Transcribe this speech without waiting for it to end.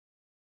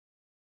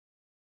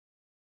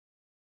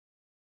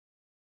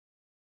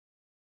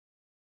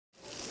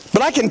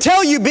But I can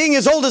tell you, being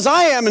as old as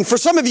I am, and for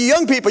some of you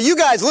young people, you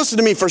guys listen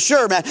to me for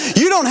sure, man.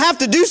 You don't have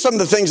to do some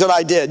of the things that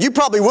I did. You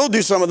probably will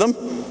do some of them,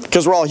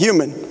 because we're all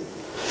human.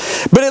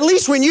 But at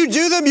least when you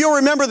do them, you'll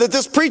remember that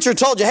this preacher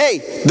told you,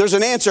 hey, there's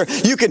an answer.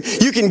 You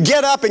can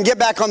get up and get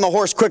back on the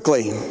horse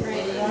quickly.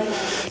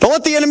 Don't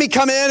let the enemy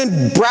come in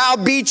and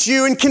browbeat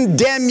you and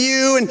condemn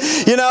you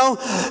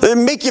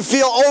and make you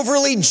feel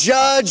overly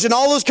judged and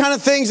all those kind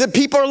of things that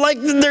people are like,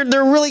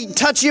 they're really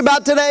touchy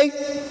about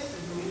today.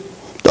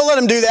 Don't let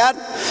him do that.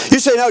 You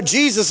say, no,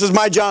 Jesus is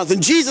my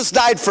Jonathan. Jesus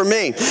died for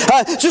me.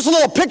 Just a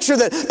little picture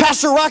that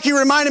Pastor Rocky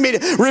reminded me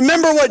to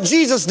remember what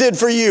Jesus did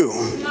for you.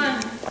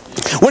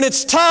 When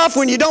it's tough,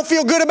 when you don't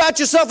feel good about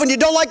yourself, when you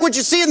don't like what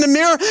you see in the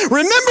mirror,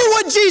 remember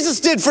what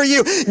Jesus did for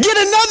you. Get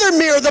another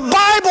mirror. The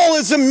Bible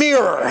is a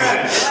mirror.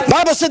 The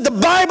Bible said the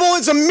Bible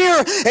is a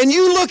mirror, and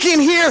you look in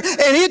here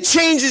and it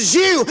changes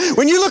you.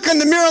 When you look in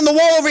the mirror on the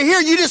wall over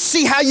here, you just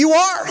see how you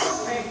are.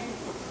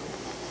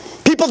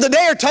 People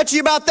today are touchy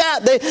about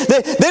that.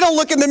 They don't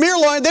look in the mirror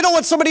long. They don't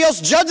want somebody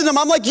else judging them.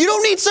 I'm like, you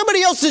don't need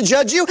somebody else to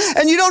judge you,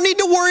 and you don't need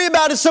to worry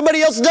about if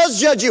somebody else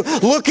does judge you.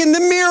 Look in the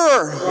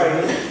mirror.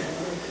 Right.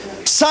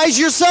 Size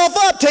yourself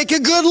up. Take a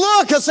good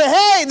look and say,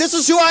 hey, this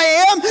is who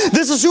I am.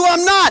 This is who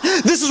I'm not.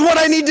 This is what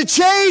I need to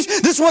change.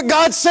 This is what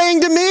God's saying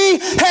to me.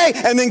 Hey,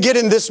 and then get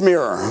in this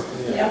mirror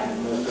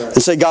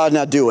and say, God,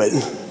 now do it.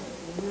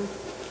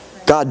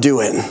 God,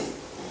 do it.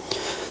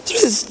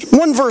 There's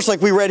one verse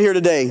like we read here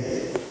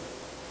today,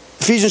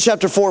 Ephesians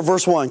chapter 4,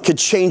 verse 1, could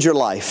change your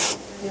life.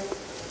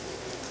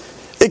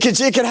 It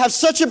could have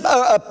such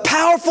a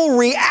powerful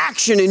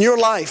reaction in your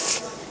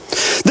life.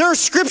 There are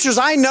scriptures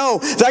I know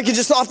that I could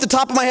just off the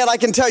top of my head, I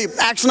can tell you.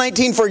 Acts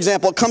 19, for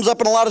example, it comes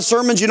up in a lot of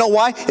sermons. You know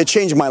why? It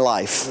changed my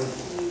life.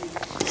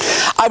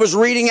 I was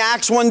reading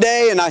Acts one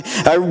day, and I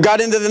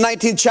got into the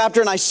 19th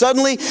chapter, and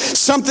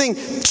something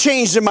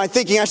changed in my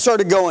thinking. I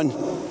started going,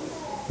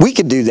 we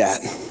could do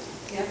that.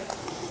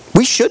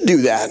 We should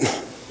do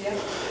that.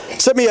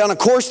 Set me on a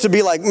course to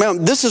be like,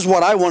 man, this is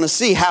what I want to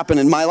see happen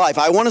in my life.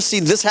 I want to see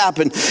this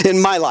happen in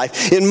my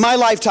life, in my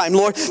lifetime,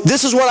 Lord.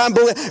 This is what I'm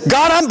believing.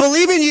 God, I'm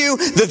believing you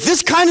that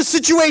this kind of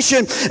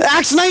situation,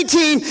 Acts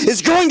 19,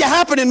 is going to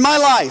happen in my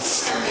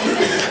life.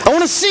 I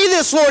want to see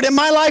this, Lord, in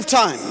my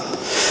lifetime.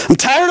 I'm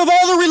tired of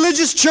all the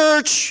religious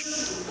church.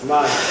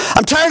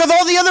 I'm tired of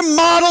all the other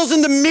models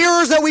and the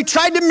mirrors that we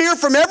tried to mirror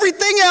from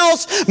everything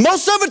else.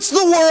 Most of it's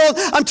the world.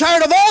 I'm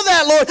tired of all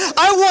that, Lord.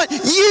 I want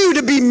you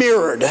to be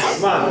mirrored.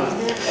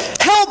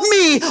 Help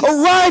me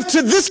arrive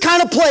to this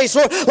kind of place,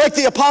 or like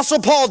the Apostle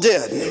Paul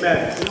did.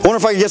 Amen. I wonder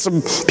if I can get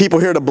some people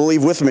here to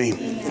believe with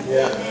me.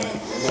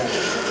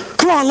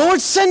 Come on, Lord,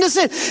 send us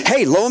in.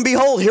 Hey, lo and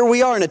behold, here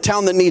we are in a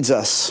town that needs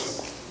us.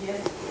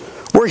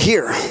 We're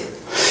here.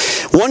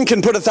 One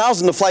can put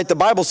 1,000 to flight, the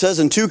Bible says,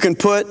 and two can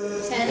put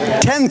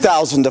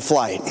 10,000 to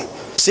flight.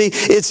 See,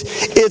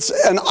 it's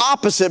an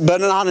opposite, but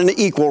not an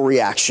equal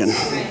reaction.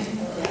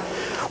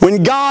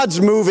 When God's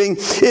moving,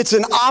 it's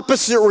an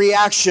opposite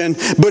reaction,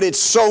 but it's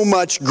so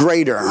much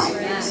greater.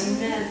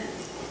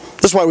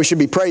 That's why we should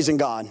be praising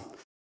God.